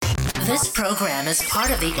This program is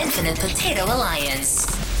part of the Infinite Potato Alliance.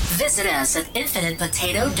 Visit us at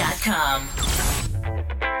infinitepotato.com.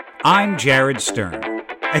 I'm Jared Stern.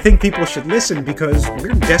 I think people should listen because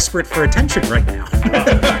we're desperate for attention right now.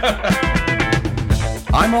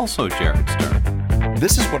 I'm also Jared Stern.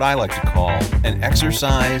 This is what I like to call an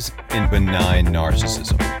exercise in benign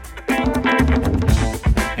narcissism.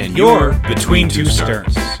 And you're between two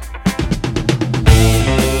Sterns.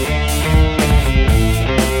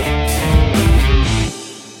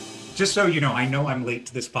 Just so you know I'm late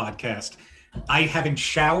to this podcast. I haven't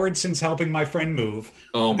showered since helping my friend move.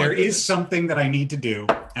 Oh, my There goodness. is something that I need to do.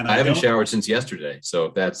 And I haven't showered since yesterday, so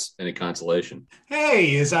if that's any consolation.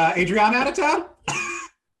 Hey, is Adriana out of town?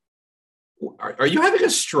 Are you having a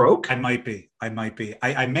stroke? I might be.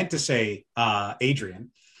 I meant to say Adrian.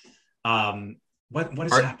 What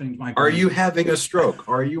is happening to my brain? Are you having a stroke?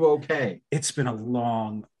 Are you okay? It's been a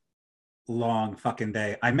long fucking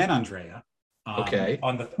day. I met Andrea. Okay.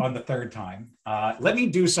 On the third time. Let me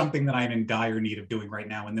do something that I'm in dire need of doing right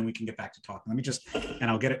now, and then we can get back to talking.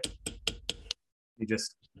 I'll get it.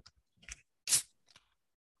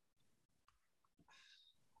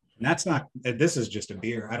 This is just a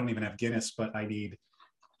beer. I don't even have Guinness, but I need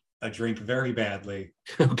a drink very badly.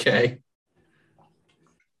 Okay.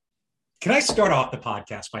 Can I start off the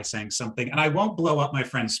podcast by saying something? And I won't blow up my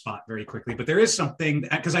friend's spot very quickly, but there is something,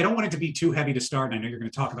 because I don't want it to be too heavy to start. And I know you're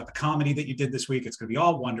going to talk about the comedy that you did this week. It's going to be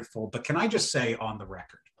all wonderful. But can I just say on the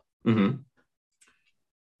record,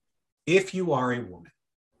 if you are a woman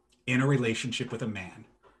in a relationship with a man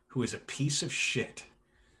who is a piece of shit,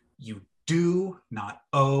 you do not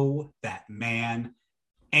owe that man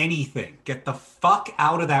anything. Get the fuck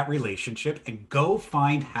out of that relationship and go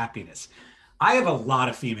find happiness. I have a lot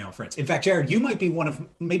of female friends. In fact, Jared, you might be one of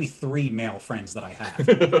maybe 3 male friends that I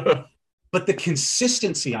have. But the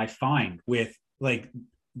consistency I find with like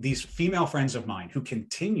these female friends of mine who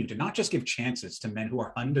continue to not just give chances to men who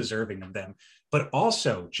are undeserving of them, but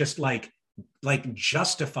also just like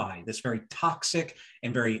justify this very toxic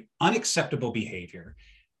and very unacceptable behavior.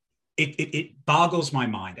 It boggles my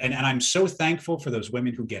mind. And I'm so thankful for those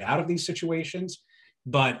women who get out of these situations.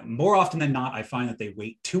 But more often than not, I find that they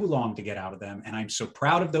wait too long to get out of them. And I'm so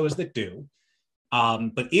proud of those that do.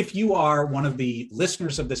 But if you are one of the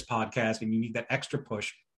listeners of this podcast and you need that extra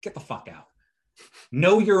push, get the fuck out.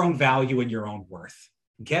 Know your own value and your own worth.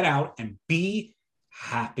 Get out and be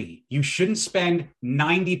happy. You shouldn't spend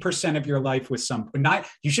 90% of your life with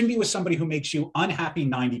you shouldn't be with somebody who makes you unhappy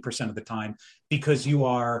 90% of the time because you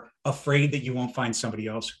are afraid that you won't find somebody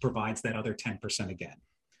else who provides that other 10% again.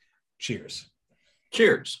 Cheers.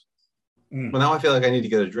 Cheers. Well, now I feel like I need to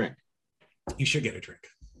get a drink. You should get a drink.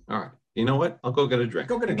 All right. You know what? I'll go get a drink.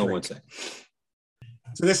 Go get a drink. One second.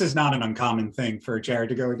 So this is not an uncommon thing for Jared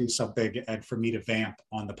to go and do something and for me to vamp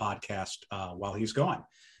on the podcast while he's gone.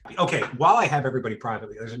 Okay, while I have everybody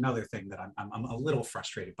privately, there's another thing that I'm a little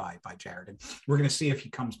frustrated by Jared, and we're going to see if he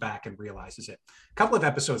comes back and realizes it. A couple of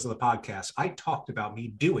episodes of the podcast, I talked about me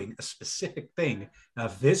doing a specific thing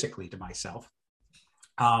physically to myself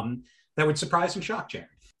that would surprise and shock Jared.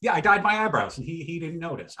 Yeah, I dyed my eyebrows, and he didn't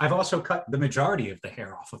notice. I've also cut the majority of the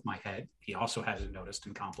hair off of my head. He also hasn't noticed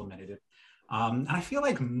and complimented it. And I feel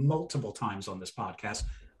like multiple times on this podcast,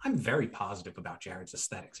 I'm very positive about Jared's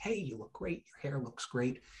aesthetics. Hey, you look great. Your hair looks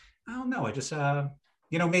great. I don't know. I just,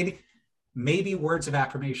 maybe words of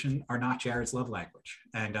affirmation are not Jared's love language.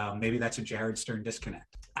 And maybe that's a Jared Stern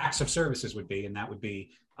disconnect. Acts of services would be, and that would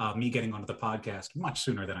be me getting onto the podcast much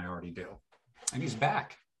sooner than I already do. And he's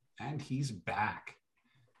back.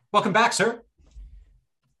 Welcome back, sir.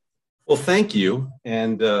 Well, thank you.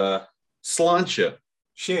 And Sláinte.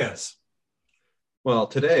 Cheers. Well,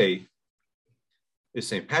 today is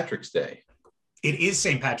St. Patrick's Day. It is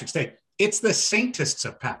St. Patrick's Day. It's the saintest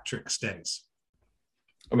of Patrick's Days.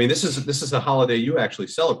 I mean, this is a holiday you actually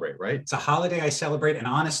celebrate, right? It's a holiday I celebrate. And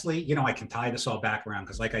honestly, I can tie this all back around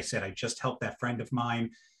because like I said, I just helped that friend of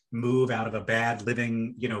mine move out of a bad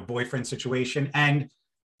living, boyfriend situation. And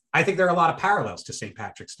I think there are a lot of parallels to St.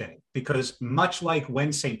 Patrick's Day because much like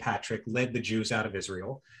when St. Patrick led the Jews out of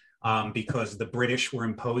Israel, because the British were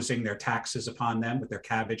imposing their taxes upon them with their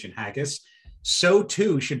cabbage and haggis, so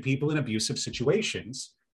too should people in abusive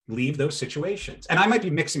situations leave those situations. And I might be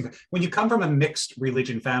mixing. When you come from a mixed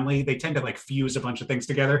religion family, they tend to fuse a bunch of things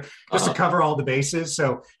together just to cover all the bases.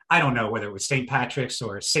 So I don't know whether it was St. Patrick's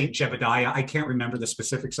or St. Jebediah. I can't remember the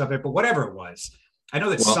specifics of it, but whatever it was, I know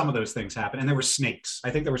that some of those things happen. And there were snakes.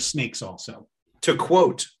 I think there were snakes also. To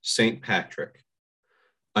quote St. Patrick,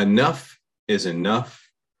 enough is enough.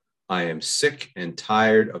 I am sick and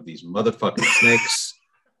tired of these motherfucking snakes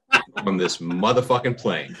from this motherfucking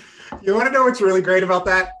plane. You want to know what's really great about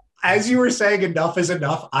that? as you were saying enough is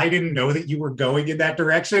enough, I didn't know that you were going in that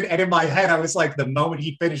direction. And in my head, I was like, the moment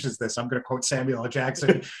he finishes this, I'm going to quote Samuel L.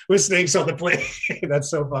 Jackson with Snakes on the Plane. That's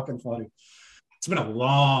so fucking funny. It's been a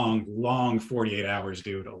long 48 hours,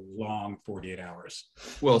 dude. A long 48 hours.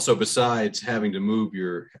 Well, so besides having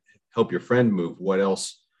to help your friend move, what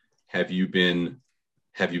else have you been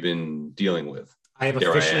dealing with? I've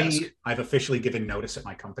officially given notice at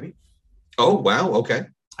my company. Oh, wow. Okay.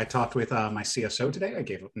 I talked with my CSO today. I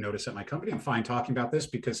gave notice at my company. I'm fine talking about this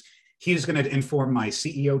because he's going to inform my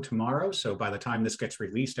CEO tomorrow. So by the time this gets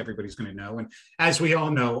released, everybody's going to know. And as we all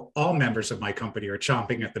know, all members of my company are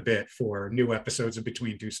chomping at the bit for new episodes of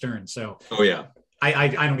Between Two Sterns. So oh yeah, I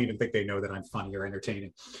don't even think they know that I'm funny or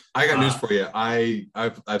entertaining. I got news for you.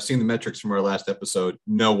 I've seen the metrics from our last episode.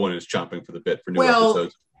 No one is chomping for the bit for new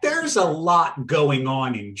episodes. There's a lot going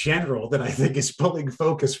on in general that I think is pulling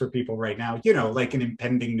focus for people right now, like an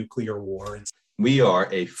impending nuclear war. And we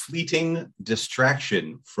are a fleeting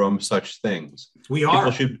distraction from such things. We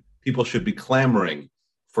are. People should be clamoring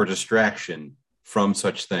for distraction from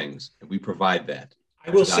such things. And we provide that. I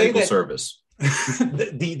will say that service.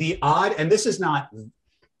 the odd, and this is not,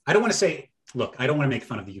 I don't want to say, look, I don't want to make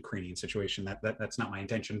fun of the Ukrainian situation. That's not my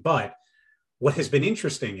intention. But what has been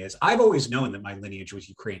interesting is I've always known that my lineage was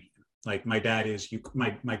Ukrainian. Like my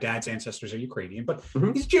dad's ancestors are Ukrainian, but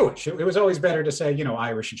he's Jewish. It was always better to say,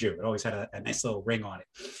 Irish Jew. It always had a nice little ring on it.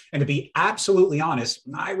 And to be absolutely honest,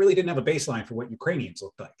 I really didn't have a baseline for what Ukrainians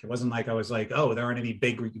looked like. It wasn't like I was like, oh, there aren't any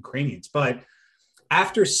big Ukrainians. But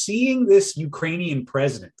after seeing this Ukrainian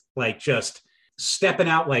president, like just stepping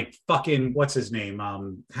out like fucking, what's his name?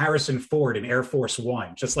 Harrison Ford in Air Force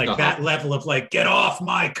One, just like that level of like, get off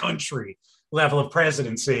my country level of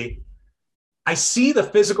presidency. I see the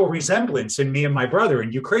physical resemblance in me and my brother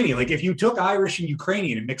in Ukrainian. Like if you took Irish and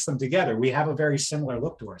Ukrainian and mixed them together, we have a very similar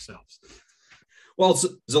look to ourselves. Well,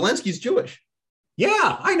 Zelensky's Jewish.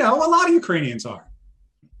 Yeah, I know. A lot of Ukrainians are.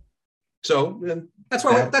 So that's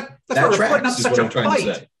why we're putting up such a fight.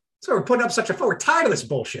 That's why we're putting up such a fight. We're tired of this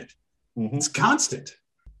bullshit. It's constant.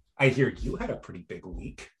 I hear you had a pretty big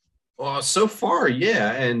week. So far,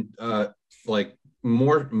 yeah. And like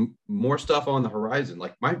more stuff on the horizon.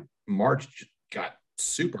 Like my March got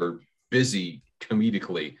super busy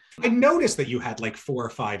comedically. I noticed that you had like 4 or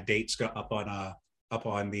 5 dates go up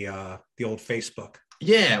on the old Facebook.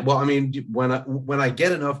 Yeah, well, I mean, when I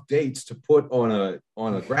get enough dates to put on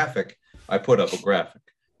a graphic, I put up a graphic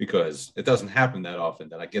because it doesn't happen that often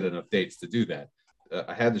that I get enough dates to do that.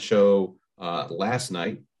 I had the show last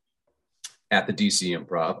night at the DC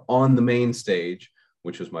Improv on the main stage,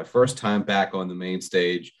 which was my first time back on the main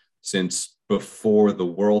stage since before the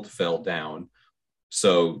world fell down.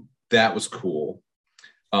 So that was cool.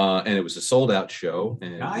 And it was a sold out show.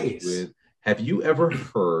 And nice. Have you ever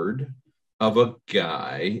heard of a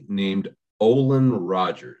guy named Olin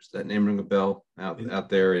Rogers? That name ring a bell out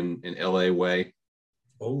there in LA way?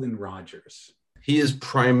 Olin Rogers. He is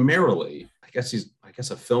primarily, I guess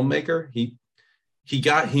a filmmaker. He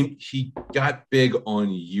got big on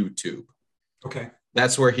YouTube. Okay.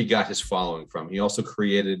 That's where he got his following from. He also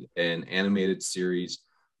created an animated series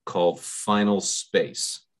called Final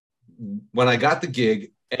Space. When I got the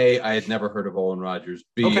gig, A, I had never heard of Olin Rogers.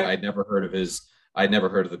 B, okay. I'd never heard of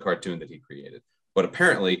the cartoon that he created. But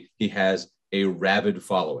apparently he has a rabid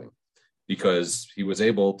following because he was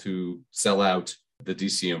able to sell out the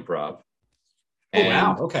DC Improv. Oh,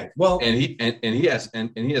 wow. Okay. Well, and he has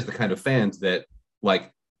the kind of fans that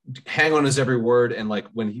like hang on his every word, and like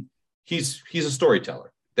when he's a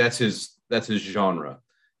storyteller. That's his genre.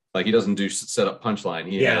 Like he doesn't do set up punchline.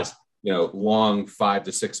 He has long 5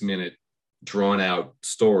 to 6 minute drawn out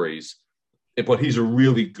stories. But he's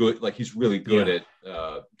really good at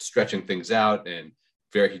stretching things out, and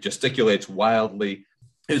he gesticulates wildly.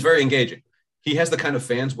 He's very engaging. He has the kind of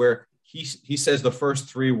fans where he says the first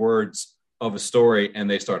 3 words of a story and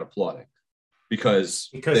they start applauding because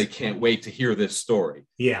they can't wait to hear this story.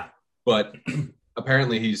 Yeah. But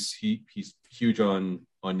apparently he's huge on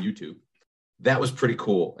YouTube. That was pretty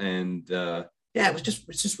cool. And it's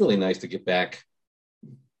just really nice to get back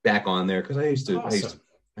on there because I used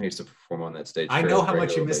to perform on that stage. I know how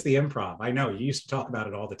much you miss the improv. I know you used to talk about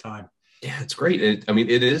it all the time. Yeah, it's great.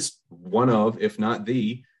 It is one of, if not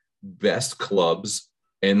the best clubs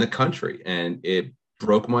in the country. And it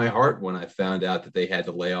broke my heart when I found out that they had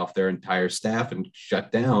to lay off their entire staff and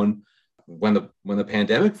shut down when the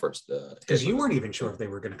pandemic first because you weren't even sure if they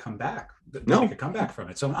were going to come back. No, they could come back from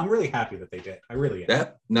it. So I'm really happy that they did. I really am.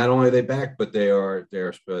 That not only are they back, but they're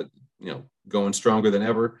going stronger than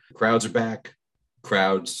ever. Crowds are back.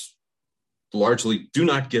 Crowds largely do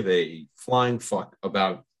not give a flying fuck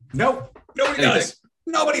about nobody does.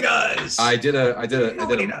 Nobody does. I did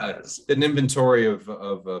Nobody does. an inventory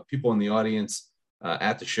of people in the audience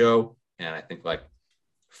at the show, and I think like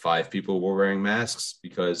 5 people were wearing masks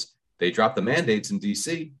because they dropped the mandates in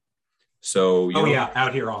DC. So you don't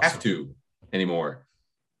out here also have to anymore.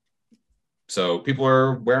 So people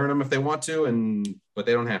are wearing them if they want to, but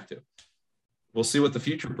they don't have to. We'll see what the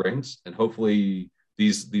future brings, and hopefully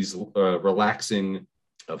these relaxing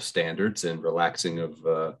of standards and relaxing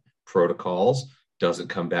of protocols doesn't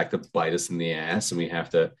come back to bite us in the ass, and we have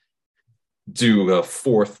to do a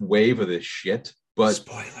 4th wave of this shit. But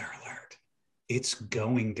spoiler alert, it's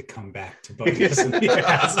going to come back to bite us in the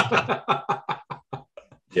ass.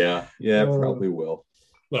 yeah, probably will.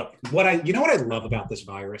 Look, what I love about this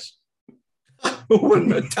virus?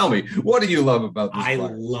 Tell me, what do you love about this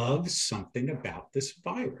virus? I love something about this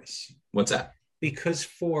virus. What's that? Because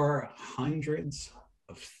for hundreds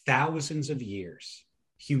of thousands of years,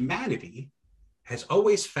 humanity has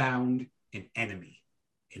always found an enemy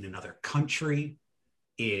in another country,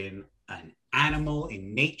 in an animal,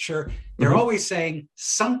 in nature. They're always saying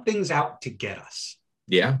something's out to get us.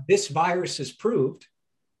 Yeah. This virus has proved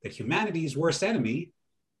that humanity's worst enemy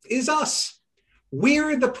is us. We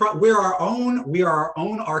are our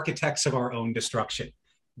own architects of our own destruction.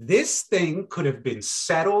 This thing could have been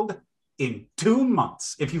settled in 2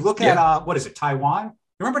 months. If you look at what is it, Taiwan?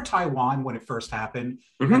 Remember Taiwan when it first happened?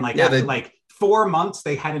 And after 4 months,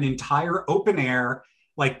 they had an entire open air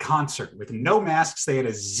concert with no masks. They had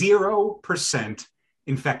a 0%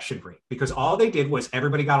 infection rate because all they did was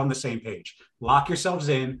everybody got on the same page. Lock yourselves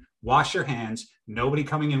in, wash your hands, nobody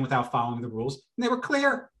coming in without following the rules. And they were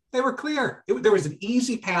clear. There was an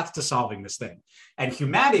easy path to solving this thing. And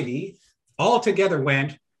humanity all together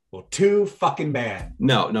went, well, too fucking bad.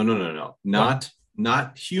 No.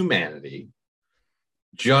 Not humanity.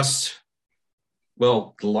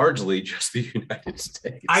 Largely just the United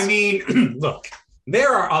States. I mean, look,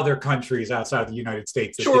 there are other countries outside the United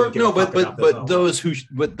States. That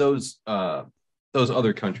those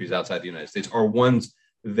other countries outside the United States are ones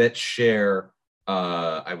that share,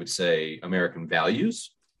 I would say, American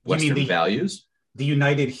values, Western values. The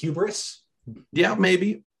United hubris? Yeah,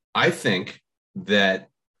 maybe. I think that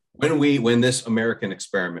when this American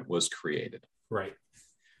experiment was created, right,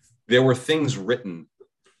 there were things written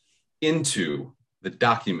into the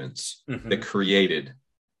documents that created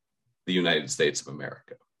the United States of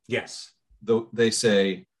America. Yes. Though they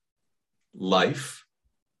say life,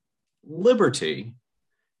 liberty,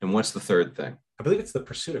 and what's the third thing? I believe it's the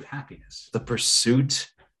pursuit of happiness. The pursuit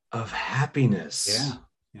of happiness.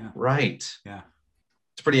 Yeah. Right. Yeah.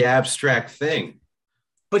 It's a pretty abstract thing.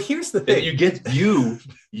 But here's the thing.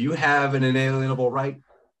 You have an inalienable right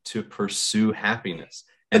to pursue happiness.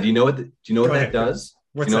 And do you know what that does?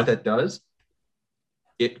 What that does?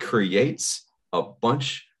 It creates a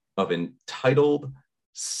bunch of entitled,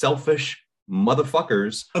 selfish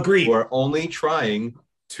motherfuckers who are only trying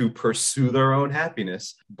to pursue their own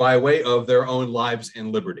happiness by way of their own lives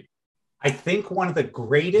and liberty. I think one of the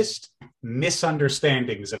greatest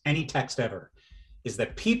misunderstandings of any text ever is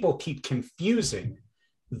that people keep confusing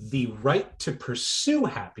the right to pursue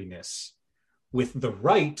happiness with the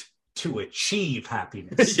right to achieve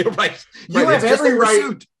happiness. You're right. You have every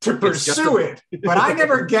right to pursue it, but I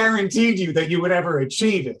never guaranteed you that you would ever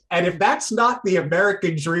achieve it. And if that's not the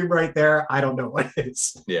American dream right there, I don't know what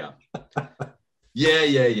is. Yeah.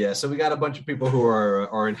 Yeah. So we got a bunch of people who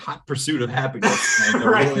are in hot pursuit of happiness and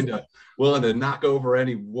are willing to knock over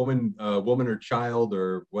any woman or child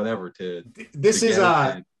or whatever to. This is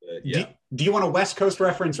Do you want a West Coast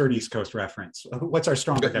reference or an East Coast reference? What's our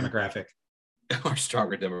stronger demographic? Our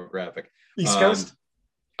stronger demographic. East Coast?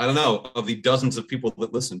 I don't know. Of the dozens of people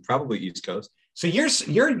that listen, probably East Coast. So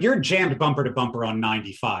you're jammed bumper to bumper on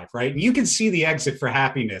 95, right? You can see the exit for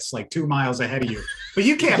happiness like 2 miles ahead of you, but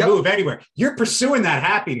you can't move anywhere. You're pursuing that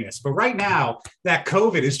happiness. But right now, that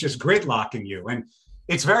COVID is just gridlocking you. And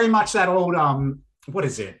it's very much that old, what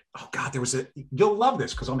is it? Oh God, you'll love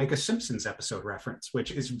this because I'll make a Simpsons episode reference,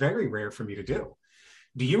 which is very rare for me to do.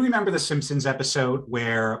 Do you remember the Simpsons episode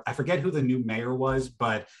where I forget who the new mayor was,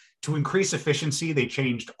 but to increase efficiency, they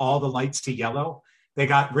changed all the lights to yellow. They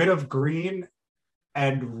got rid of green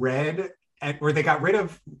and red, or they got rid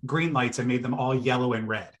of green lights and made them all yellow and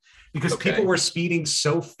red because people were speeding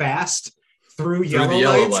so fast through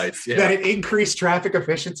yellow lights that it increased traffic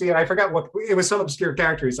efficiency. And I forgot what it was. Some obscure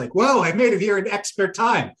character. He's like, "Whoa, I made it here in expert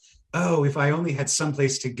time. Oh, if I only had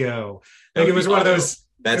someplace to go." Like it was one of those.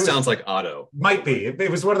 That sounds like Otto. Might be.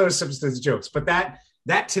 It was one of those Simpsons jokes. But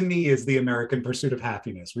that to me is the American pursuit of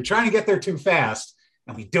happiness. We're trying to get there too fast,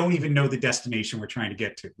 and we don't even know the destination we're trying to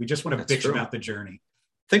get to. We just want to bitch about the journey.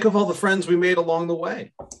 Think of all the friends we made along the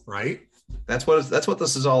way. Right? That's what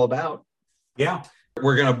this is all about. Yeah.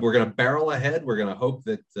 We're gonna barrel ahead. We're gonna hope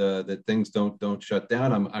that that things don't shut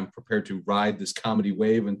down. I'm prepared to ride this comedy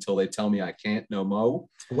wave until they tell me I can't no mo.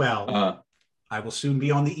 Well, I will soon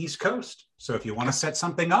be on the East Coast. So if you want to set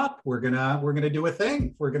something up, we're gonna do a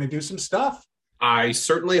thing. We're gonna do some stuff. I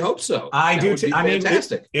certainly hope so. I do too. I mean,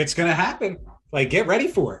 fantastic. It's gonna happen. Like, get ready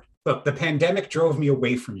for it. Look, the pandemic drove me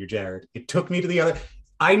away from you, Jared. It took me to the other.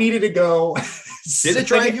 I needed to go. Did it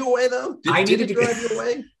drive you away though? Did it drive you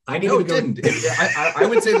away? No, it didn't. I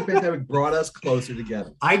would say the pandemic brought us closer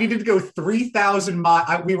together. I needed to go 3,000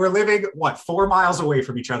 miles. We were living, 4 miles away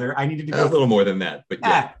from each other. I needed to go a little more than that, but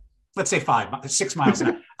yeah. Let's say 6 miles.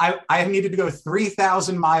 I needed to go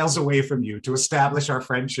 3,000 miles away from you to establish our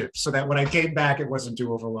friendship so that when I came back, it wasn't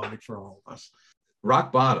too overwhelming for all of us.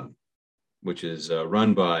 Rock Bottom, which is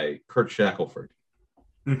run by Kurt Shackelford,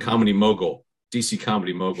 comedy mogul, DC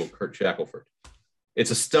comedy mogul Kurt Shackelford. It's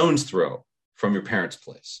a stone's throw from your parents'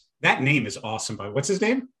 place. That name is awesome. What's his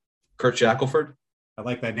name? Kurt Shackelford. I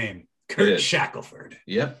like that name. Kurt Shackelford.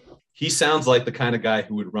 Yep. He sounds like the kind of guy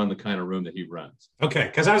who would run the kind of room that he runs. Okay,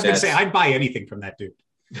 because I was going to say, I'd buy anything from that dude.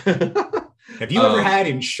 Have you ever had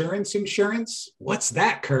insurance? What's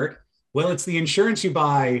that, Kurt? Well, it's the insurance you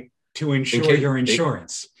buy to insure your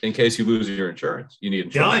insurance. In case you lose your insurance, you need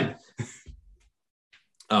insurance.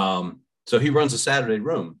 Done. So he runs a Saturday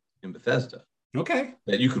room in Bethesda. Okay.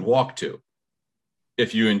 That you could walk to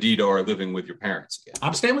if you indeed are living with your parents again.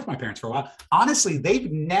 I'm staying with my parents for a while. Honestly, they've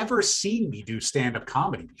never seen me do stand-up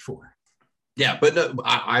comedy before. Yeah, but no,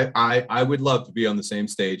 I would love to be on the same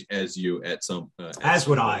stage as you at some. As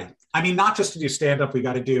would I. I mean, not just to do stand-up. We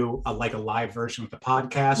got to do a live version with the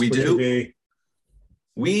podcast. We do.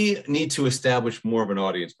 We need to establish more of an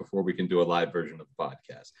audience before we can do a live version of the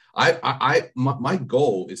podcast. My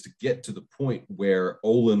goal is to get to the point where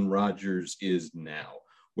Olin Rogers is now,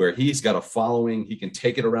 where he's got a following. He can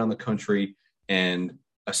take it around the country and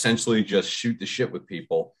essentially just shoot the shit with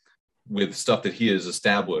people with stuff that he has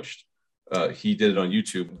established. He did it on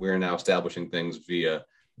YouTube. We're now establishing things via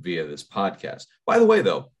this podcast. By the way,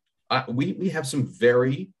 though, we have some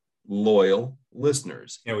very loyal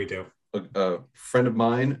listeners. Yeah, we do. A friend of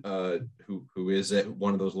mine who is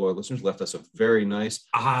one of those loyal listeners left us a very nice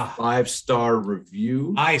 5-star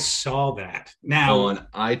review. I saw that now on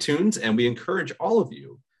iTunes, and we encourage all of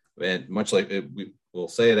you, and much like we will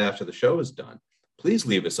say it after the show is done, please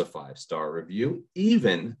leave us a 5-star review,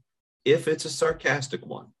 even if it's a sarcastic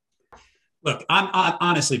one. Look, I'm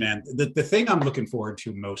honestly, man, the thing I'm looking forward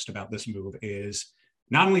to most about this move is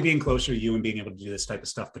not only being closer to you and being able to do this type of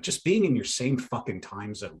stuff, but just being in your same fucking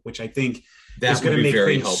time zone, which I think is going to make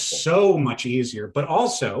things helpful. So much easier. But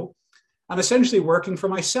also, I'm essentially working for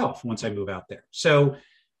myself once I move out there. So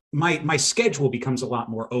my schedule becomes a lot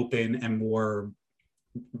more open and more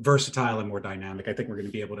versatile and more dynamic. I think we're going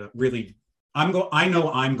to be able to really, I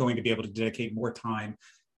know I'm going to be able to dedicate more time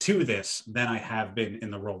to this than I have been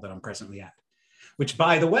in the role that I'm presently at. Which,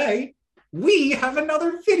 by the way, we have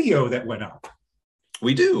another video that went up.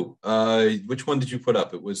 We do. Which one did you put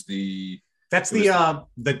up? It was the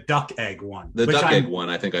duck egg one. The duck egg one,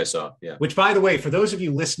 I think I saw. Yeah. Which, by the way, for those of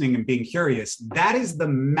you listening and being curious, that is the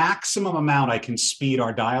maximum amount I can speed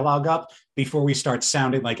our dialogue up before we start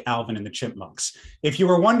sounding like Alvin and the Chipmunks. If you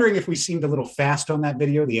were wondering if we seemed a little fast on that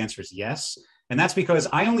video, the answer is yes. And that's because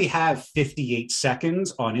I only have 58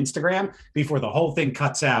 seconds on Instagram before the whole thing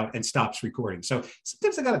cuts out and stops recording. So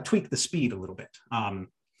sometimes I got to tweak the speed a little bit.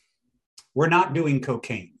 We're not doing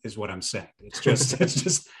cocaine is what I'm saying.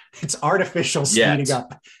 It's artificial speeding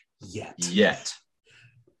up yet.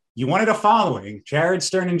 You wanted a following, Jared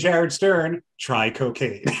Stern and Jared Stern, try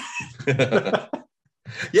cocaine.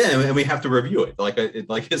 Yeah, and we have to review it.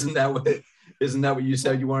 Isn't that what you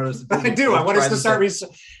said you wanted us to do? I do. I want us to start.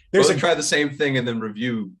 Try the same thing and then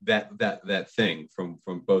review that thing from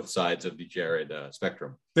both sides of the Jared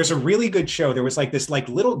spectrum. There's a really good show. There was this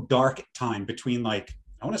little dark time between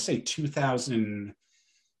I want to say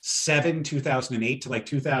 2007, 2008 to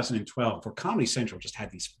 2012, where Comedy Central just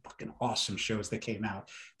had these fucking awesome shows that came out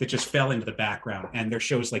that just fell into the background. And their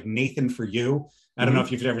shows like Nathan For You. I don't know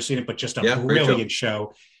if you've ever seen it, but just a brilliant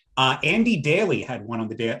show. Andy Daly had one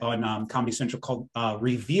on Comedy Central called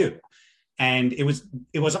Review. And it was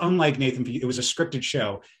unlike Nathan For You. It was a scripted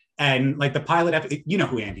show. And the pilot episode, you know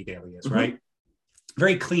who Andy Daly is, right?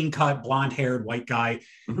 Very clean cut, blonde haired, white guy.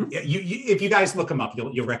 Mm-hmm. If you guys look him up,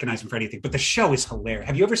 you'll recognize him for anything. But the show is hilarious.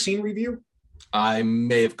 Have you ever seen Review? I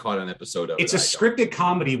may have caught an episode of it. It's a scripted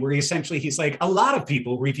comedy where he's like, a lot of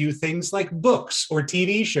people review things like books or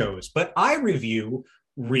TV shows, but I review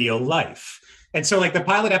real life. And so like the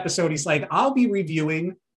pilot episode, he's like, I'll be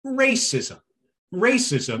reviewing racism,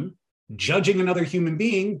 judging another human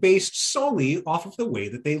being based solely off of the way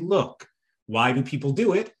that they look. Why do people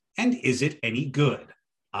do it? And is it any good?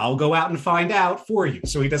 I'll go out and find out for you.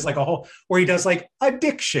 So he does like he does like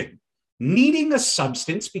addiction, needing a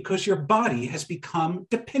substance because your body has become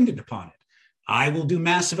dependent upon it. I will do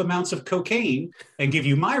massive amounts of cocaine and give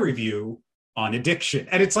you my review on addiction.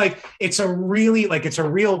 And it's a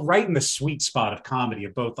real right in the sweet spot of comedy,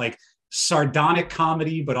 of both like sardonic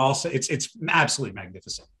comedy, but also it's absolutely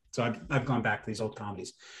magnificent. So I've gone back to these old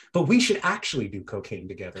comedies, but we should actually do cocaine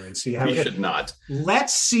together and see how we should not.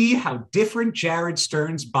 Let's see how different Jared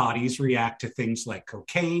Stern's bodies react to things like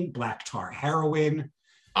cocaine, black tar heroin.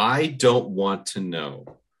 I don't want to know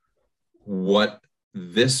what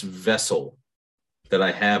this vessel that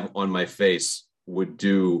I have on my face would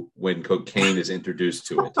do when cocaine is introduced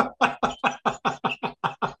to it.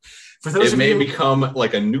 For those it may become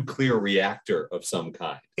like a nuclear reactor of some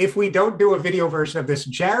kind. If we don't do a video version of this,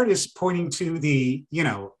 Jared is pointing to the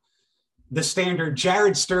standard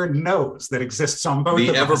Jared Stern nose that exists on both.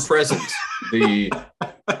 The ever-present. It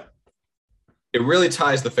really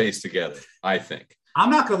ties the face together, I think. I'm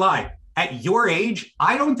not gonna lie. At your age,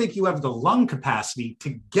 I don't think you have the lung capacity to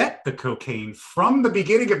get the cocaine from the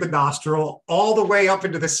beginning of the nostril all the way up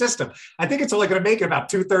into the system. I think it's only going to make it about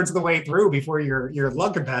 2/3 of the way through before your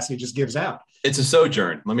lung capacity just gives out. It's a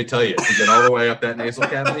sojourn, let me tell you. To get all the way up that nasal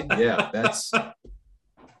cavity, yeah, that's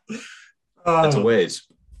a ways.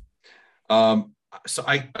 So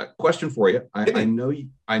a question for you. I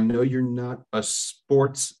know you're not a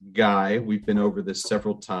sports guy. We've been over this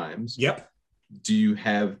several times. Yep. Do you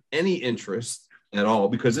have any interest at all?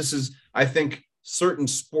 Because this is, I think, certain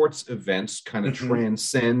sports events kind of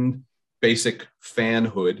transcend basic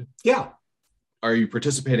fanhood. Yeah. Are you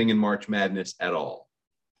participating in March Madness at all?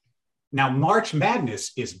 Now, March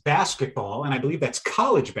Madness is basketball, and I believe that's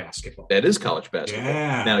college basketball. That is college basketball.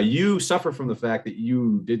 Yeah. Now, you suffer from the fact that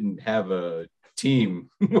you didn't have a team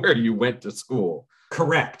where you went to school.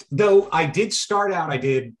 Correct. Though I did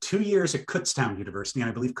 2 years at Kutztown University, and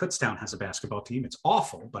I believe Kutztown has a basketball team. It's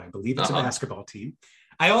awful, but I believe it's a basketball team.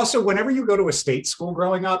 I also, whenever you go to a state school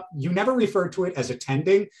growing up, you never refer to it as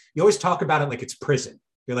attending. You always talk about it like it's prison.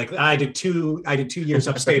 You're like, I did 2 years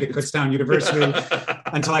upstate at Kutztown University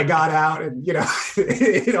until I got out. And,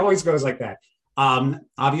 it always goes like that.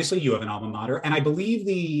 Obviously, you have an alma mater. And I believe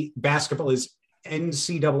the basketball is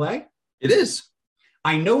NCAA. It is.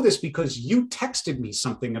 I know this because you texted me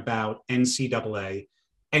something about NCAA,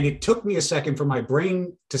 and it took me a second for my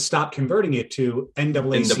brain to stop converting it to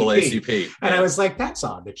NAACP. And I was like, that's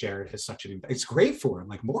odd that Jared has such it's great for him,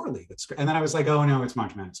 like morally. And then I was like, oh no, it's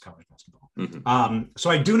March Madness college basketball. Mm-hmm. So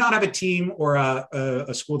I do not have a team or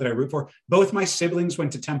a school that I root for. Both my siblings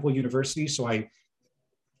went to Temple University, so I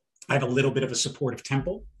have a little bit of a support of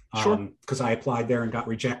Temple. Sure. Because I applied there and got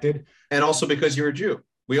rejected. And also because you're a Jew.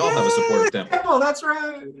 We all have a supportive Temple. That's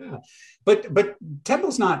right. Yeah. But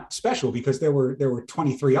Temple's not special because there were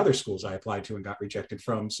 23 other schools I applied to and got rejected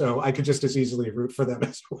from. So I could just as easily root for them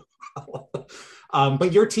as well.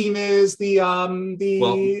 But your team is the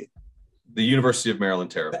University of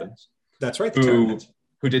Maryland Terrapins. That's right.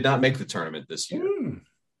 Who did not make the tournament this year.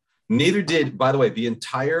 Neither did, by the way, the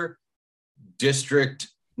entire district,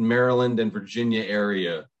 Maryland and Virginia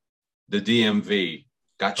area, the DMV,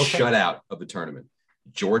 got shut out of the tournament.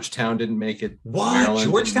 Georgetown didn't make it. What? Maryland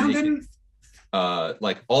Georgetown didn't?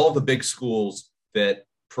 Like all the big schools that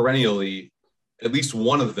perennially, at least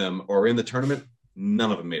one of them are in the tournament,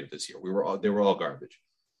 none of them made it this year. They were all garbage.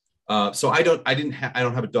 So I don't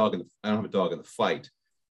have a dog in the fight.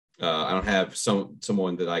 I don't have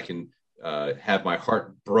someone that I can have my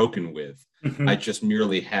heart broken with. Mm-hmm. I just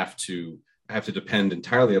merely have to depend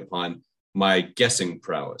entirely upon my guessing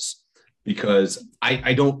prowess, because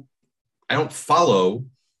I don't follow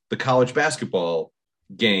the college basketball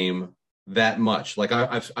game that much. Like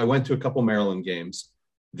I went to a couple Maryland games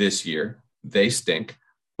this year. They stink,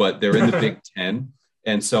 but they're in the Big Ten.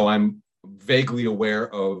 And so I'm vaguely aware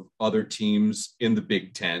of other teams in the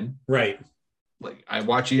Big Ten. Right. Like I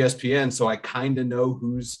watch ESPN, so I kind of know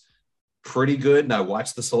who's pretty good. And I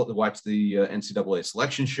watch the NCAA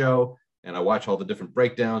selection show, and I watch all the different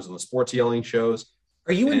breakdowns and the sports yelling shows.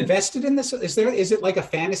 Are you invested in this? Is it like a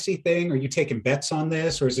fantasy thing? Are you taking bets on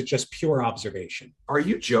this, or is it just pure observation? Are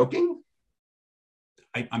you joking?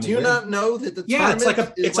 Do you not know that the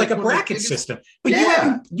it's like a bracket system? But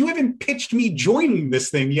you haven't pitched me joining this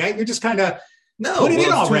thing yet. You're just kind of put it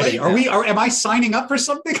in already. Am I signing up for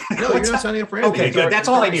something? No, you're not signing up for anything. Okay, good. That's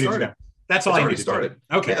all I needed to know. That's all I needed to know.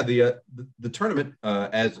 Okay. Yeah, the tournament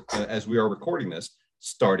as we are recording this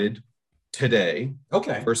started today.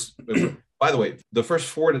 Okay. By the way, the first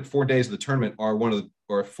 4 days of the tournament are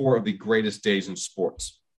 4 of the greatest days in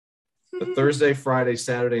sports. The Thursday, Friday,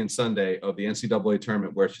 Saturday, and Sunday of the NCAA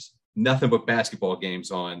tournament, where it's just nothing but basketball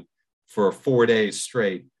games on for 4 days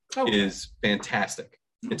straight, is fantastic.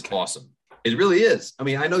 It's awesome. It really is. I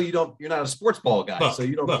mean, I know you're not a sports ball guy, so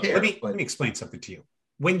you don't care. Let me explain something to you.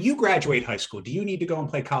 When you graduate high school, do you need to go and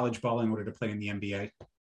play college ball in order to play in the NBA?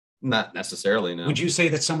 Not necessarily, no. Would you say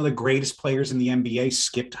that some of the greatest players in the NBA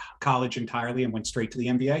skipped college entirely and went straight to the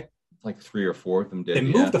NBA? Like 3 or 4 of them did. Then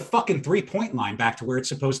move the fucking 3-point line back to where it's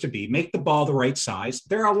supposed to be. Make the ball the right size.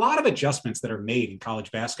 There are a lot of adjustments that are made in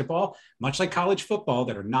college basketball, much like college football,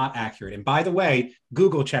 that are not accurate. And by the way,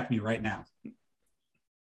 Google check me right now.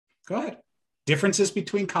 Go ahead. Differences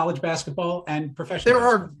between college basketball and professional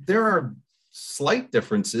basketball. There are slight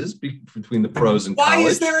differences between the pros and college. Why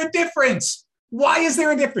is there a difference? Why is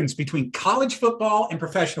there a difference between college football and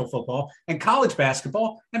professional football and college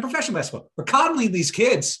basketball and professional basketball? We're coddling these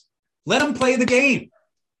kids. Let them play the game.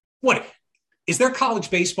 What? Is there college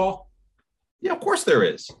baseball? Yeah, of course there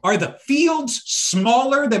is. Are the fields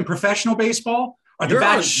smaller than professional baseball? Are the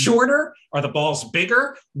bats shorter? Are the balls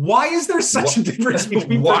bigger? Why is there such a difference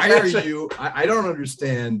between I don't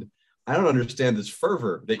understand. I don't understand this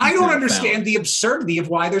fervor that you I don't understand the absurdity of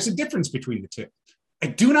why there's a difference between the two. I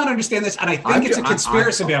do not understand this, and I think it's a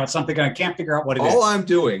conspiracy about something, and I can't figure out what it is. All I'm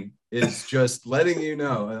doing is just letting you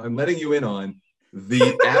know. I'm letting you in on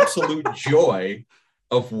the absolute joy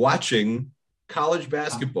of watching college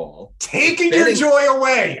basketball. Taking your joy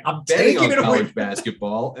away. I'm taking it away. College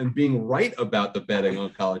basketball and being right about the betting on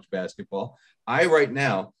college basketball. Right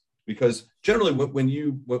now, because generally when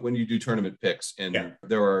you do tournament picks, and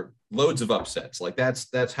there are loads of upsets. Like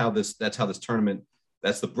that's how this tournament.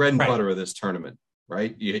 That's the bread and butter of this tournament,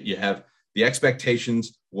 right? You have the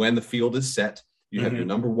expectations when the field is set. You have your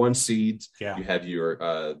number 1 seeds. Yeah. You have your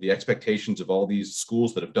the expectations of all these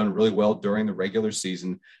schools that have done really well during the regular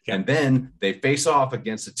season. Yeah. And then they face off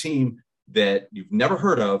against a team that you've never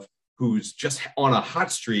heard of, who's just on a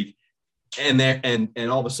hot streak, and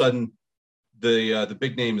all of a sudden the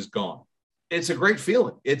big name is gone. It's a great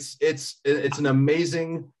feeling. It's an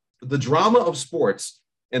amazing, the drama of sports.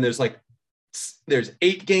 And there's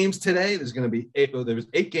 8 games today. There's going to be 8. Well, there's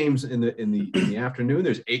 8 games in the afternoon.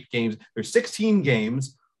 There's 8 games. There's 16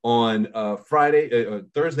 games on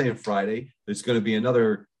Thursday and Friday. There's going to be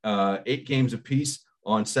another 8 games apiece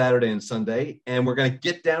on Saturday and Sunday. And we're going to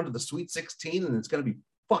get down to the Sweet 16, and it's going to be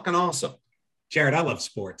fucking awesome. Jared, I love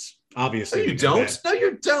sports. Obviously, no, you don't. No,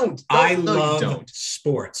 you don't. I love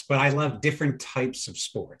sports, but I love different types of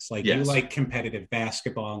sports. Like you like competitive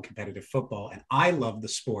basketball and competitive football, and I love the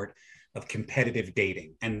sport of competitive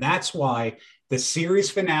dating. And that's why the series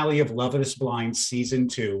finale of Love Is Blind season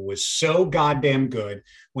 2 was so goddamn good,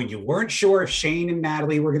 when you weren't sure if Shane and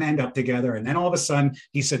Natalie were going to end up together. And then all of a sudden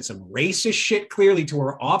he said some racist shit clearly to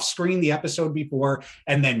her off screen the episode before.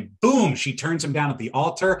 And then boom, she turns him down at the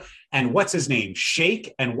altar. And what's his name?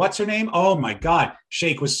 Shake. And what's her name? Oh my God.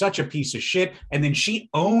 Shake was such a piece of shit. And then she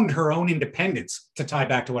owned her own independence, to tie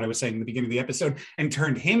back to what I was saying in the beginning of the episode, and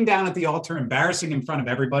turned him down at the altar, embarrassing in front of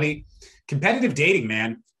everybody. Competitive dating,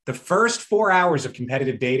 man. The first 4 hours of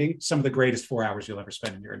competitive dating, some of the greatest 4 hours you'll ever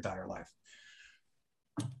spend in your entire life.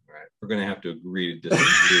 All right. We're going to have to agree to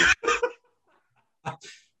disagree.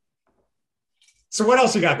 So what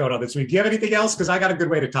else you got going on this week? Do you have anything else? Because I got a good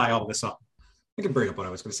way to tie all of this up. I can bring up what I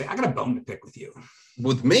was going to say. I got a bone to pick with you.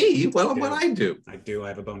 With me? Well, what I do? I do. I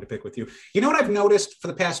have a bone to pick with you. You know what I've noticed for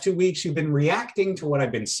the past 2 weeks? You've been reacting to what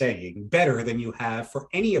I've been saying better than you have for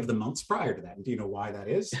any of the months prior to that. And do you know why that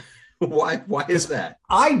is? Why is that?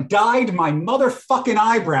 I dyed my motherfucking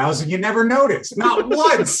eyebrows and you never noticed. Not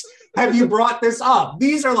once have you brought this up.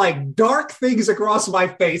 These are like dark things across my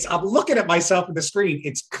face. I'm looking at myself in the screen.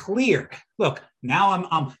 It's clear. Look, now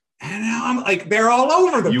I'm like, they're all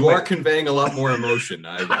over the place. You are conveying a lot more emotion.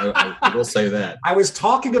 I will say that. I was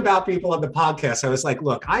talking about people on the podcast. I was like,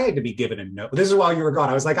 look, I had to be given a note. This is while you were gone.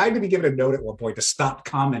 I was like, I had to be given a note at one point to stop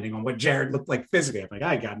commenting on what Jared looked like physically. I'm like,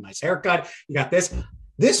 I got a nice haircut. You got this.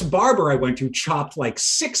 This barber I went to chopped like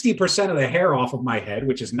 60% of the hair off of my head,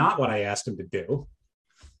 which is not what I asked him to do.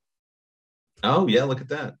 Oh, yeah, look at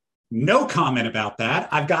that. No comment about that.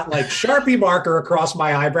 I've got like Sharpie marker across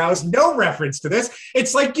my eyebrows. No reference to this.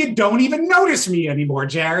 It's like you don't even notice me anymore,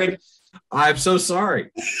 Jared. I'm so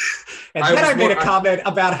sorry. And then I made a comment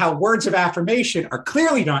about how words of affirmation are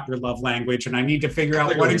clearly not your love language, and I need to figure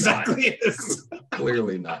out what exactly it is.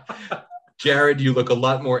 Clearly not. Jared, you look a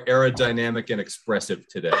lot more aerodynamic and expressive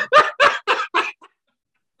today.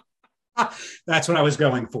 That's what I was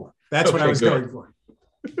going for. That's what I was going for.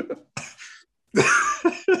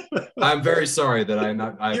 I'm very sorry that I've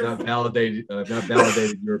not validated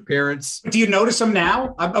your appearance. Do you notice them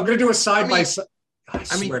now? I'm going to do a side by side. I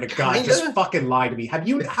swear to God, kinda. just fucking lie to me.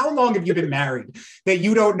 How long have you been married that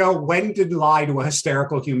you don't know when to lie to a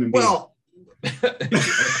hysterical human being? Well,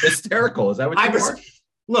 hysterical. Is that what you are?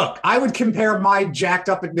 Look, I would compare my jacked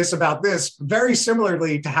upness about this very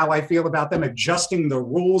similarly to how I feel about them adjusting the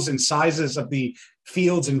rules and sizes of the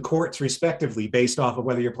fields and courts respectively based off of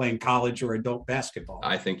whether you're playing college or adult basketball.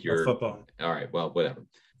 I think you're football. All right. Well, whatever.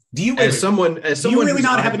 Do you really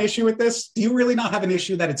not have an issue with this? Do you really not have an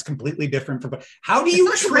issue that it's completely different from how do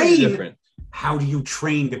you train? How do you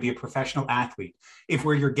train to be a professional athlete if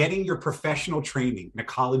where you're getting your professional training in a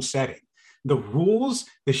college setting, the rules,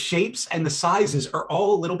 the shapes, and the sizes are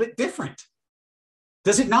all a little bit different?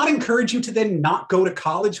 Does it not encourage you to then not go to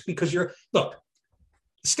college because look,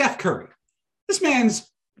 Steph Curry, this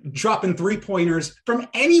man's dropping 3-pointers from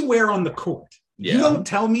anywhere on the court. Yeah. You don't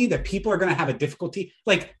tell me that people are going to have a difficulty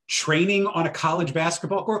like training on a college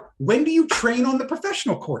basketball court. When do you train on the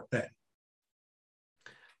professional court then?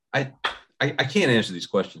 I can't answer these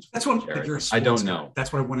questions. That's what I don't know. Guy.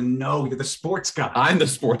 That's what I want to know. You're the sports guy. I'm the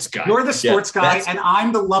sports guy. You're the sports guy, and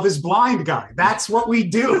I'm the Love is Blind guy. That's what we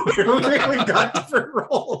do. We've got different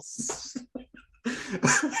roles.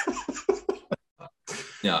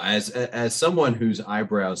 Now, as someone whose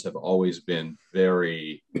eyebrows have always been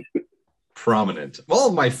very prominent, all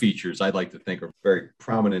of my features I'd like to think are very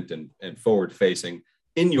prominent and forward facing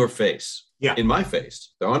in your face. Yeah. In my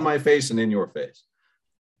face. They're on my face and in your face.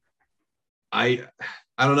 I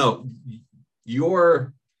don't know,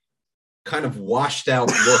 your kind of washed out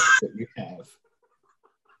look that you have.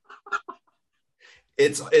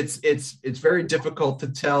 It's very difficult to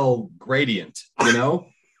tell gradient,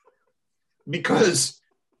 because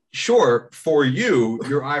sure, for you,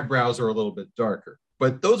 your eyebrows are a little bit darker,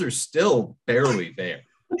 but those are still barely there.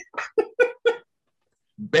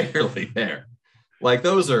 Barely there. Like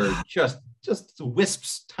those are just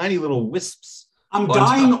wisps, tiny little wisps. I'm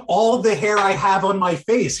dyeing all the hair I have on my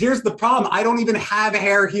face. Here's the problem. I don't even have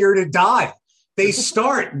hair here to dye. They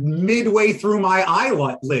start midway through my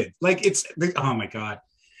eyelid. Like oh my God.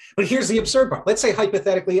 But here's the absurd part. Let's say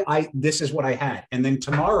hypothetically, this is what I had. And then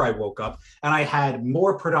tomorrow I woke up and I had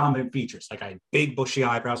more predominant features. Like I had big bushy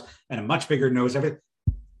eyebrows and a much bigger nose, everything.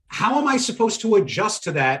 How am I supposed to adjust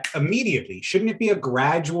to that immediately? Shouldn't it be a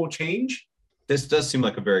gradual change? This does seem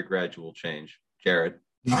like a very gradual change, Jared.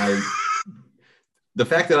 The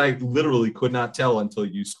fact that I literally could not tell until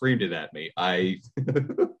you screamed it at me.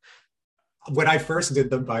 When I first did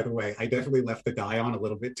them, by the way, I definitely left the dye on a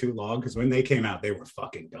little bit too long because when they came out, they were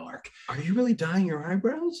fucking dark. Are you really dyeing your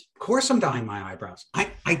eyebrows? Of course I'm dyeing my eyebrows.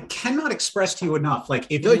 I cannot express to you enough. Like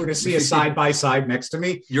if you were to see a side by side next to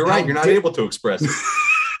me. You're right. You're not able to express it.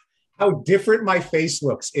 How different my face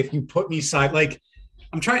looks if you put me side. Like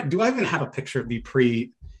I'm trying. Do I even have a picture of the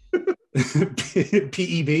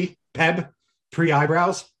PEB?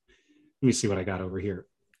 Pre-eyebrows. Let me see what I got over here.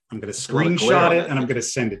 I'm going to screenshot it and I'm going to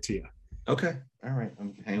send it to you. Okay. All right.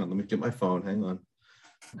 Hang on. Let me get my phone. Hang on.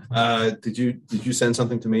 Did you send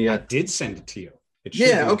something to me yet? I did send it to you.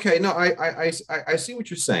 Okay. No, I see what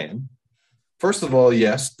you're saying. First of all,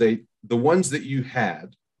 yes, the ones that you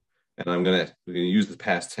had, and we're gonna use the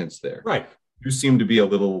past tense there. Right. You seem to be a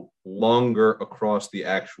little longer across the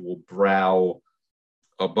actual brow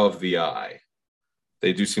above the eye.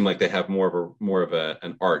 They do seem like they have more of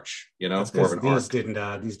an arch, That's more of an arc.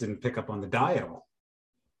 These didn't pick up on the dye at all.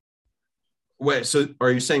 Wait, so are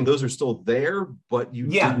you saying those are still there, but you?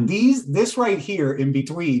 Yeah, this right here in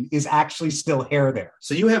between is actually still hair there.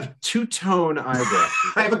 So you have two-tone eyebrows.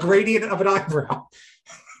 I have a gradient of an eyebrow.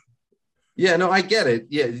 Yeah, no, I get it.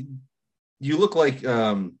 Yeah, you look like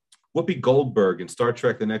Whoopi Goldberg in Star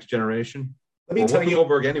Trek: The Next Generation. Let me tell you,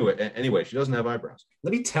 Goldberg anyway, she doesn't have eyebrows.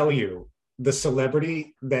 Let me tell you the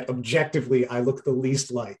celebrity that objectively I look the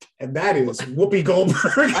least like, and that is Whoopi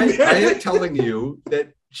Goldberg. I am telling you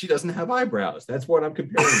that she doesn't have eyebrows. That's what I'm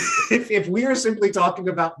comparing you to. If we are simply talking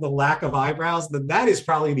about the lack of eyebrows, then that is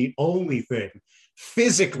probably the only thing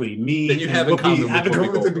physically me that you have in common with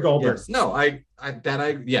Whoopi Goldberg. Yes. No, I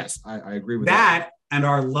agree with that. And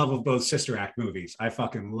our love of both Sister Act movies. I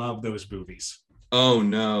fucking love those movies. Oh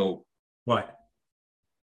no. What?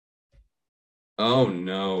 Oh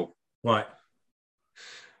no. What?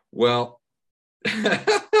 Well, I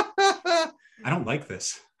don't like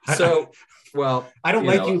this. So, well, I don't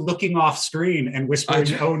like you looking off screen and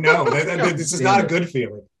whispering, "Oh no, this is not a good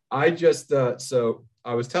feeling." I just so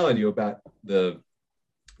I was telling you about the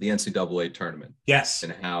NCAA tournament, yes,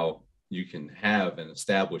 and how you can have an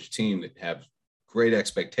established team that have great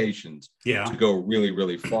expectations, to go really,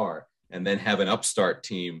 really far, and then have an upstart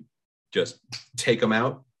team just take them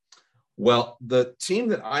out. Well, the team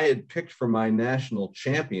that I had picked for my national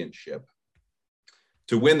championship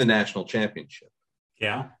to win the national championship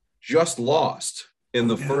just lost in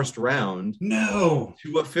the first round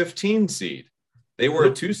to a 15 seed. They were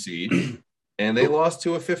a 2 seed and they lost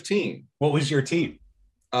to a 15. What was your team?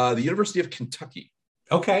 The University of Kentucky.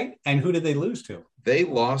 Okay. And who did they lose to? They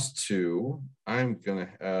lost to,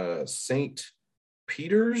 St.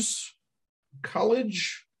 Peter's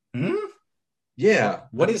College. Yeah.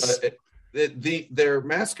 What is their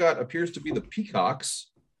mascot appears to be the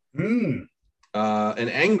Peacocks. An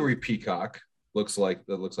angry peacock looks like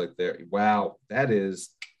there. Wow, that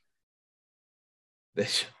is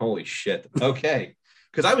this. Holy shit. Okay,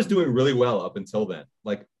 because I was doing really well up until then.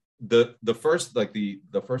 Like the first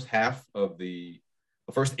half of the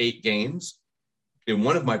first 8 games in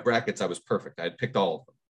one of my brackets, I was perfect. I had picked all of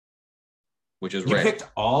them, which is rare. You picked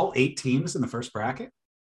all 8 teams in the first bracket?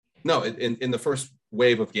 No, in the first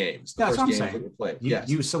wave of games. That's what I'm saying. That we played. Yes.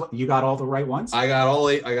 You got all the right ones? I got all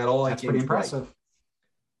 8. That's pretty impressive.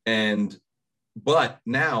 Right. But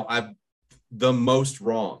now I'm the most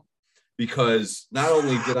wrong, because not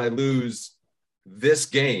only did I lose this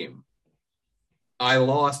game, I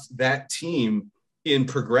lost that team in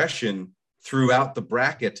progression throughout the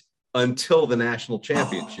bracket until the national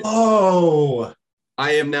championship. Oh,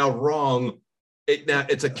 I am now wrong.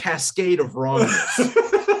 It's a cascade of wrongness.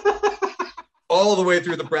 All the way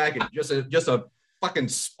through the bracket, just a fucking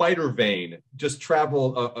spider vein, just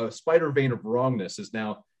travel a spider vein of wrongness is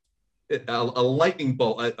now a lightning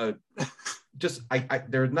bolt. There's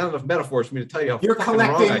not enough metaphors for me to tell you how you're fucking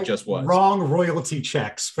collecting wrong I just was. Wrong royalty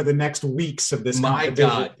checks for the next weeks of this. My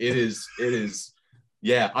God, it is.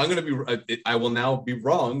 Yeah, I will now be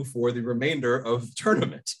wrong for the remainder of the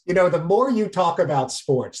tournament. You know, the more you talk about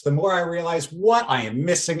sports, the more I realize what I am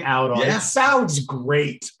missing out on. Yeah. It sounds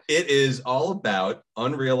great. It is all about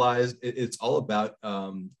unrealized. It's all about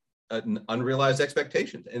unrealized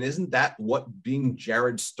expectations. And isn't that what being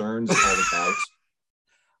Jared Stern's all about?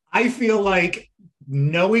 I feel like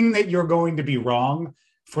knowing that you're going to be wrong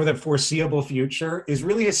for the foreseeable future is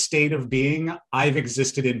really a state of being I've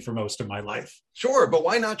existed in for most of my life. Sure, but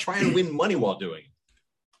why not try and win money while doing it?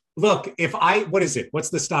 Look, what is it? What's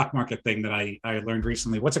the stock market thing that I learned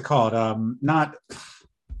recently? What's it called? Not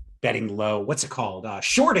betting low. What's it called?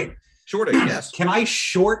 Shorting. Shorting, yes. Can I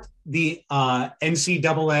short the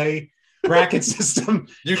NCAA bracket system?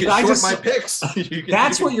 You can short my picks.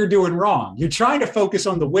 What you're doing wrong. You're trying to focus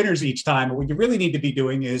on the winners each time, and what you really need to be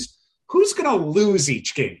doing is who's going to lose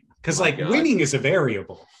each game? Because winning is a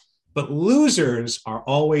variable, but losers are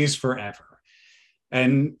always forever.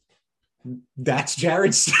 And that's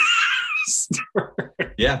Jared's story.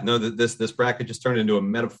 Yeah, no, this bracket just turned into a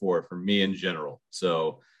metaphor for me in general.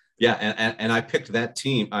 So yeah, and I picked that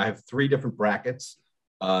team. I have 3 different brackets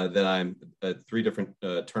that I'm 3 different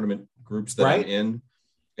tournament groups that I'm in.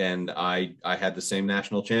 And I had the same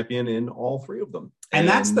national champion in all 3 of them. And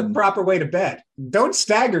that's the proper way to bet. Don't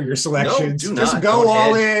stagger your selections. No, just go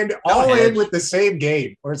all in with the same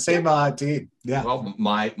game or same team. Yeah. Well,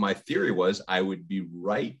 my theory was I would be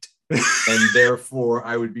right, and therefore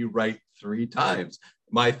I would be right 3 times.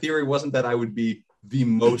 My theory wasn't that I would be the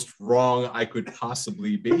most wrong I could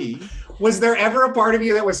possibly be. Was there ever a part of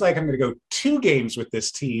you that was like, I'm going to go 2 games with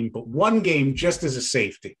this team, but 1 game just as a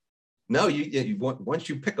safety? No, you once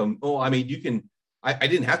you pick them. Oh, I mean, you can. I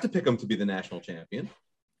didn't have to pick them to be the national champion,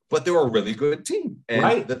 but they were a really good team.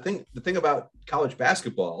 And the thing about college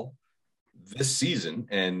basketball this season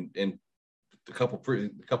and a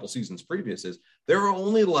couple seasons previous is there are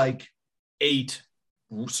only like 8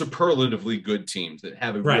 superlatively good teams that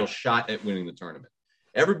have a real shot at winning the tournament.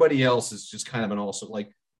 Everybody else is just kind of also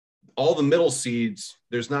like all the middle seeds.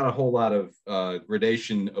 There's not a whole lot of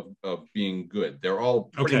gradation of being good. They're all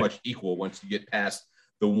pretty much equal once you get past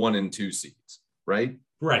the 1 and 2 seeds. Right.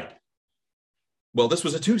 Well, this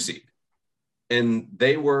was a 2 seed, and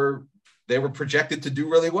they were projected to do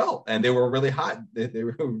really well, and they were really hot. They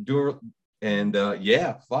were doing, and I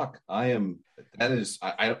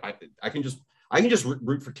can just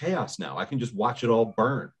root for chaos now. I can just watch it all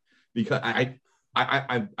burn because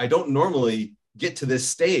I don't normally get to this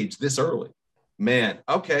stage this early, man.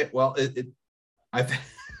 Okay, well,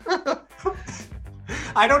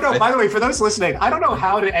 I don't know. By the way, for those listening, I don't know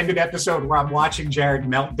how to end an episode where I'm watching Jared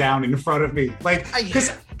melt down in front of me.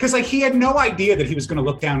 Because he had no idea that he was going to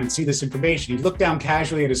look down and see this information. He looked down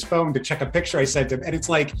casually at his phone to check a picture I sent him. And it's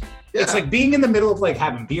like being in the middle of like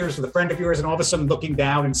having beers with a friend of yours and all of a sudden looking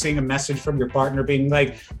down and seeing a message from your partner being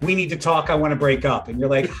like, we need to talk. I want to break up. And you're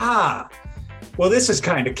like, well, this has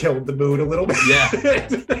kind of killed the mood a little bit. Yeah.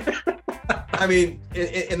 I mean,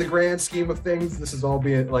 in the grand scheme of things, this is all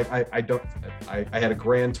being like I had a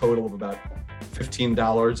grand total of about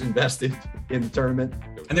 $15 invested in the tournament.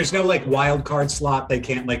 And there's no like wild card slot. They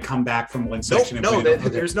can't like come back from one section.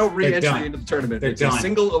 There's no re-entry into the tournament. It's done. A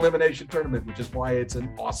single elimination tournament, which is why it's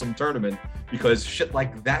an awesome tournament, because shit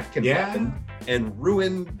like that can happen and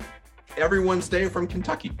ruin everyone's day from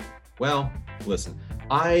Kentucky. Well, listen,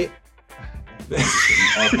 my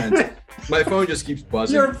phone just keeps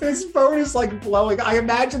buzzing. His phone is like blowing. I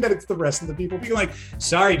imagine that it's the rest of the people being like,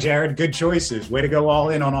 sorry, Jared, good choices. Way to go all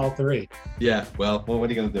in on all three. Yeah, well, what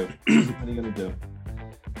are you going to do? What are you going to do?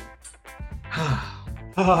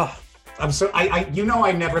 I'm so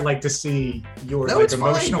I never like to see your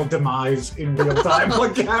emotional demise in real time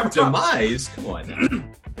on camera. Demise? Come on now.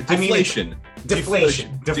 Deflation.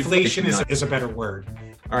 Deflation is a better word.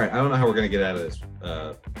 All right, I don't know how we're going to get out of this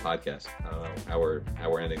podcast. I don't know how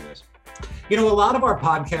we're ending this. A lot of our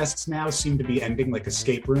podcasts now seem to be ending like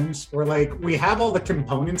escape rooms, where like we have all the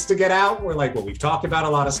components to get out. We're like, well, we've talked about a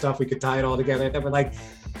lot of stuff. We could tie it all together. Then we're like,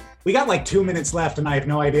 we got like 2 minutes left and I have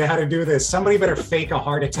no idea how to do this. Somebody better fake a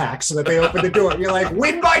heart attack so that they open the door. You're like,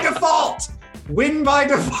 win by default. Win by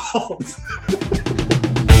default.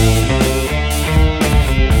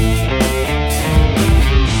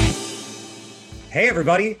 Hey,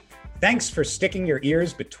 everybody. Thanks for sticking your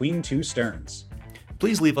ears between two sterns.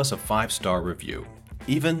 Please leave us a 5-star review,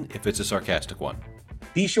 even if it's a sarcastic one.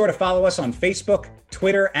 Be sure to follow us on Facebook,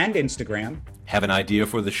 Twitter, and Instagram. Have an idea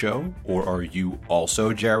for the show? Or are you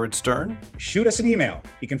also Jared Stern? Shoot us an email.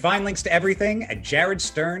 You can find links to everything at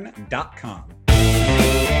jaredstern.com.